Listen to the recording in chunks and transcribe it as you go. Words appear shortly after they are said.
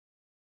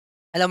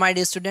Hello, my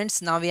dear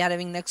students. Now we are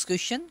having next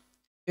question.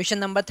 Question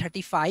number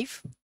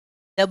 35.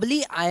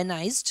 Doubly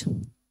ionized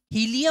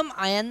helium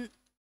ion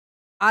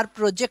are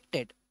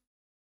projected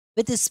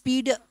with a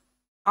speed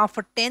of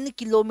 10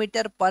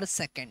 kilometer per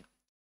second.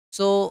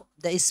 So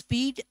the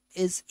speed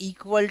is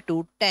equal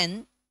to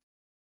 10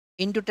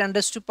 into 10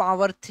 raised to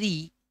power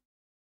 3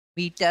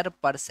 meter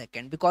per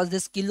second, because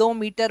this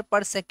kilometer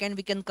per second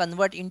we can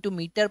convert into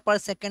meter per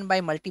second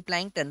by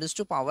multiplying 10 raised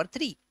to power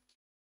 3.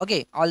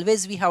 Okay,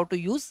 always we have to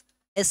use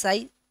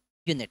SI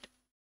unit.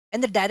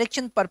 And the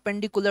direction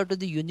perpendicular to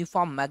the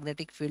uniform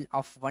magnetic field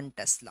of 1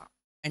 Tesla.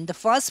 And the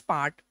first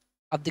part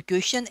of the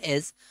question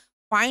is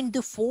find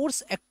the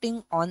force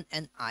acting on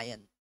an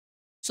ion.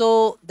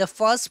 So the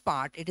first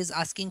part, it is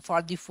asking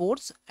for the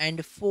force,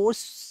 and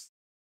force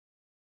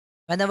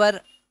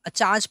whenever a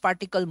charged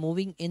particle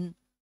moving in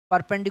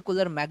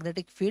perpendicular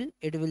magnetic field,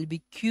 it will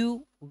be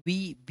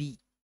QVB.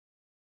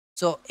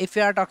 So if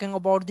we are talking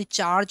about the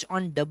charge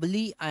on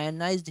doubly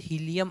ionized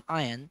helium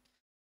ion,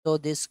 so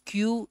this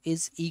Q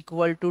is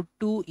equal to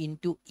 2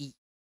 into E.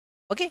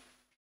 Okay,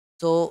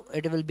 so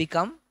it will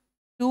become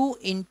 2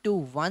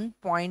 into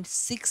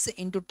 1.6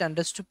 into 10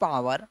 raised to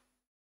power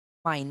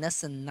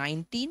minus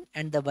 19,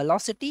 and the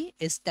velocity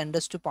is 10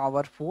 raised to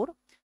power 4.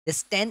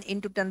 This 10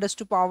 into 10 raised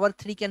to power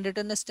 3 can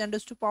written as 10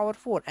 raised to power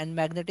 4, and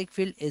magnetic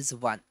field is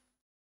 1.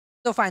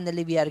 So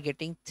finally we are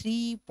getting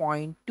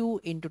 3.2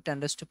 into 10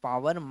 raised to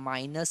power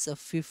minus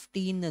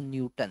 15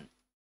 Newton.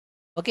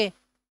 Okay,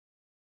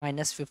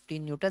 minus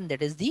 15 Newton,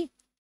 that is the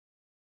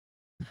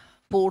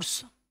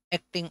force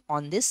acting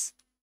on this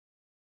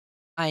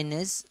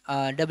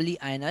doubly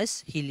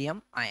ionized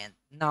helium ion.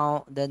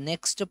 Now the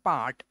next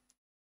part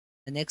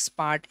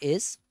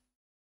is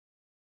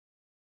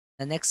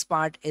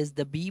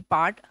the B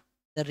part,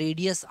 the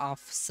radius of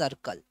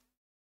circle.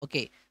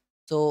 Okay,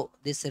 so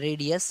this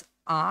radius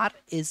R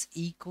is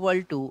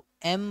equal to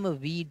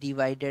mv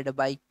divided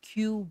by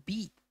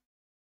qb,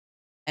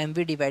 and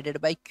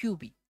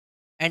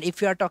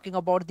if you are talking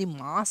about the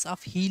mass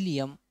of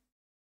helium,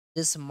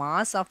 this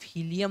mass of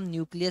helium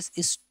nucleus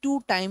is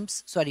 4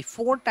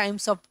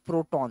 times of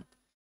proton.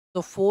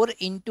 So 4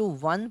 into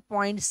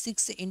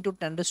 1.6 into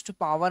 10 raised to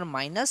power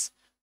minus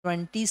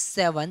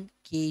 27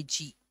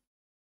 kg.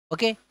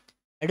 Okay,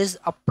 it is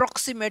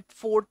approximate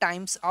 4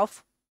 times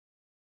of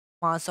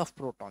mass of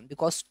proton,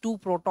 because 2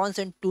 protons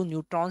and 2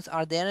 neutrons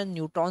are there, and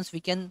neutrons we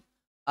can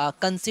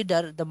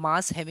consider the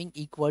mass having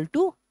equal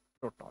to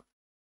proton.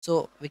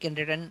 So we can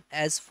written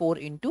as 4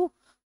 into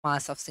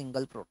mass of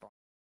single proton.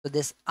 So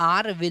this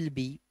R will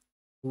be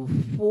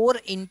 4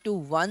 into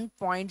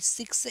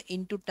 1.6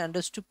 into 10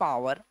 raised to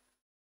power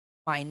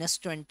minus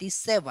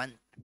 27.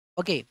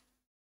 Okay,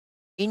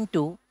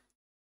 into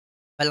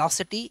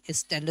velocity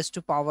is 10 raised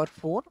to power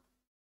 4,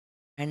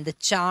 and the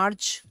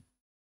charge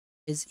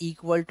is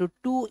equal to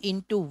 2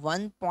 into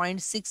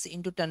 1.6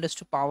 into 10 raised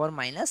to power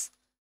minus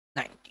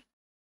 90.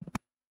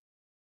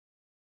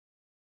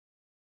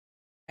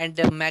 And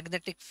the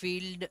magnetic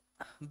field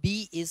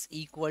B is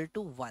equal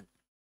to 1.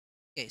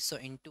 Okay, so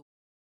into,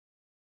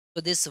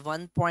 so this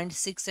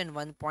 1.6 and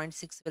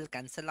 1.6 will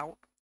cancel out.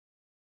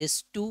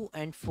 This 2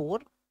 and 4,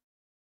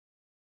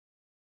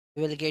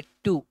 we will get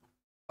 2.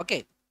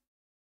 Okay,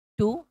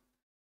 2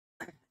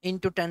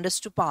 into 10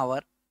 raised to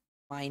power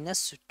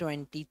minus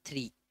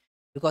 23,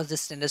 because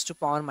this 10 raised to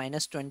power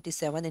minus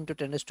 27 into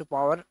 10 raised to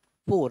power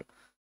 4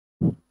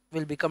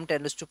 will become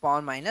 10 raised to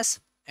power minus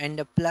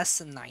and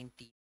plus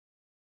 90.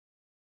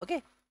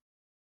 Okay,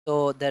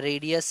 so the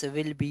radius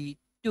will be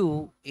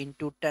 2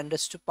 into 10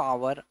 raised to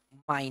power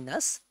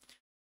minus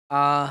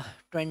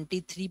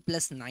 23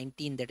 plus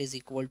 19, that is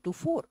equal to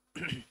 4.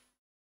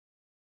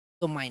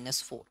 So minus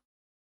 4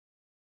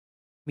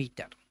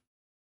 meter.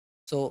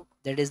 So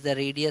that is the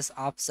radius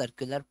of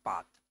circular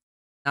path.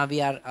 Now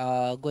we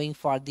are going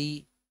for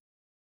the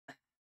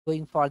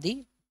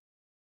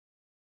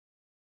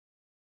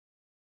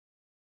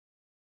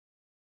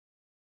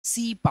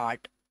C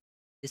part.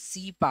 The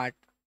C part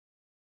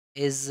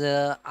is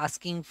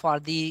asking for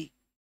the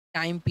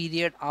time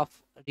period of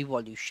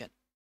revolution.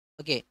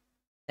 Okay,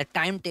 the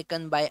time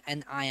taken by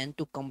an ion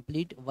to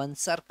complete one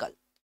circle.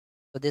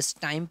 So this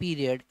time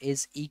period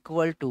is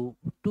equal to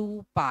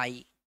 2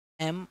 pi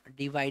m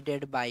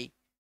divided by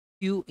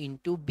q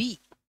into b.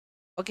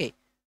 Okay,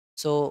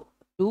 so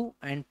 2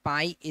 and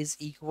pi is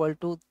equal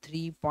to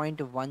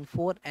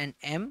 3.14, and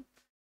m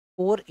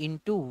 4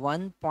 into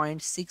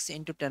 1.6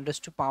 into 10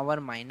 raised to power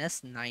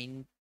minus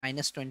 9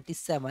 minus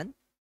 27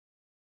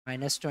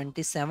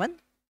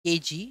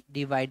 kg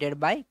divided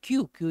by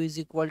q is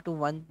equal to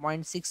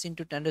 1.6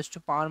 into 10 raised to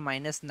power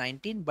minus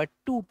 19, but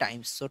 2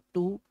 times, so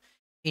 2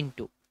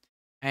 into,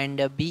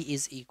 and b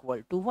is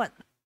equal to 1.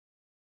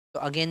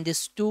 So again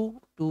this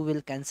 2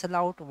 will cancel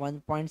out,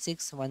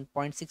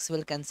 1.6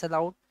 will cancel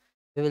out.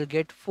 We will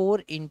get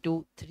 4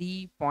 into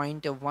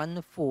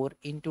 3.14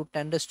 into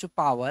 10 raised to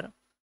power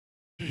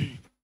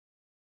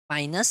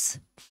minus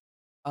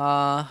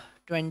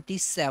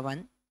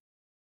 27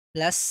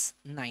 plus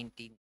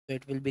 19. So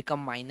it will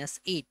become minus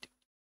 8.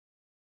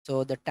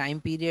 So the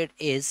time period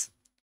is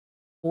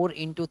 4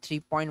 into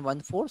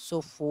 3.14,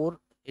 so 4,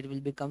 it will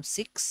become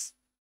 6,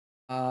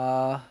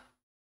 uh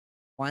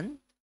 1,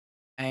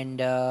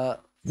 and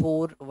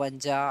 4 1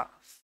 ja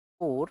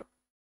 4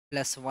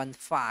 plus 1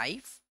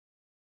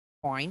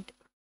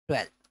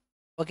 5.12,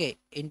 okay,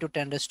 into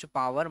 10 raised to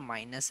power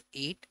minus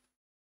 8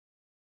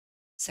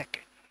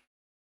 second.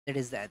 That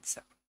is the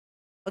answer.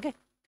 Okay,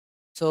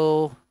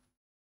 so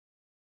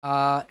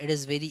it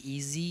is very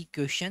easy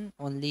question,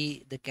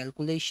 only the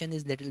calculation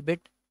is little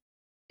bit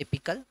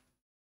typical.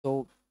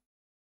 So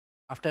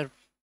after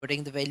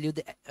putting the value,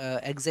 the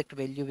exact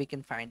value, we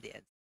can find the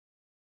answer.